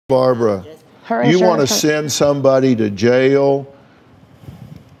Barbara, you want to send somebody to jail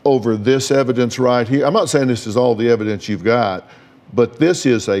over this evidence right here? I'm not saying this is all the evidence you've got, but this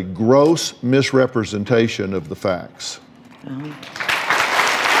is a gross misrepresentation of the facts. Now,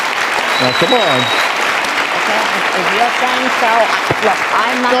 come on. Okay, if you're saying so, look,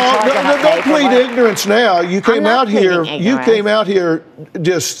 I'm not don't plead ignorance now. You came out here. You came out here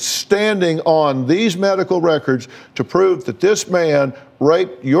just standing on these medical records to prove that this man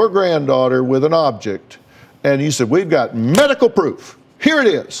raped your granddaughter with an object, and you said we've got medical proof. Here it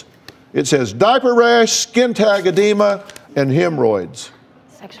is. It says diaper rash, skin tag edema, and hemorrhoids.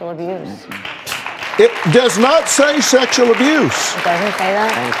 Sexual abuse. It does not say sexual abuse. It doesn't say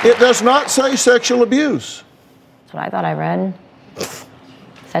that? It does not say sexual abuse. That's what I thought I read.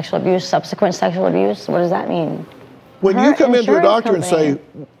 Sexual abuse, subsequent sexual abuse. What does that mean? When you come into a doctor and say,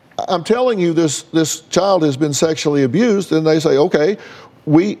 I'm telling you this child has been sexually abused, and they say, okay,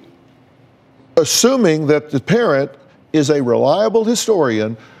 assuming that the parent is a reliable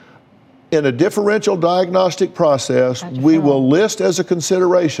historian, in a differential diagnostic process, we will list as a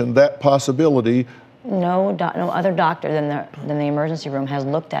consideration that possibility. No other doctor than the emergency room has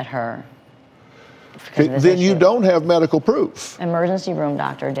looked at her. Okay, then you don't have medical proof. Emergency room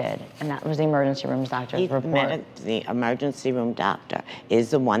doctor did, and that was the emergency room's doctor's report. The emergency room doctor is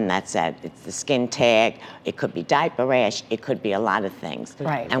the one that said it's the skin tag, it could be diaper rash, it could be a lot of things.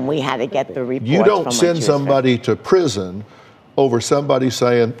 Right. And we had to get the report. You don't send somebody to prison over somebody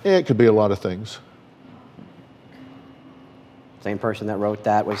saying, it could be a lot of things. Same person that wrote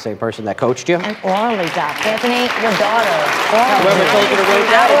that was the same person that coached you? And orally, Doctor. Anthony, your daughter. Whoever told you to write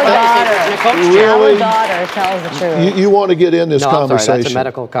that, Our daughter tells the truth. You want to get in this conversation.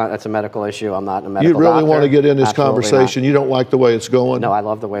 That's a medical issue. I'm not a medical doctor. You really want to get in this Absolutely conversation? Not. You don't like the way it's going? No, I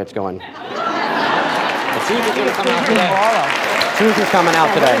love the way it's going. The truth is going to come out today. The truth is coming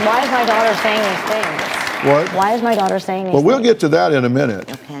out today. Why is my daughter saying these things? What? Why is my daughter saying these things? Well, we'll get to that in a minute.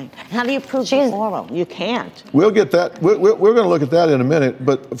 Okay. How do you prove she's oral? You can't. We'll get that. We're going to look at that in a minute.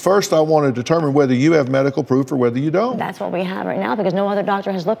 But first, I want to determine whether you have medical proof or whether you don't. That's what we have right now because no other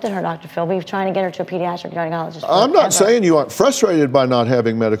doctor has looked at her, Dr. Phil. We've trying to get her to a pediatric gynecologist. I'm not saying you aren't frustrated by not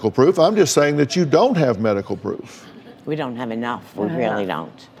having medical proof. I'm just saying that you don't have medical proof. We don't have enough. We really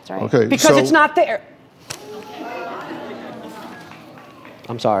don't. That's right. Okay. Because it's not there.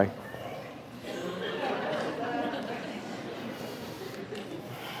 I'm sorry.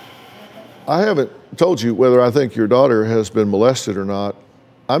 I haven't told you whether I think your daughter has been molested or not.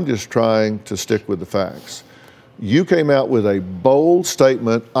 I'm just trying to stick with the facts. You came out with a bold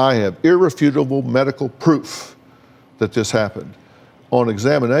statement, I have irrefutable medical proof that this happened. On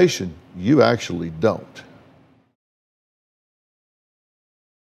examination, you actually don't.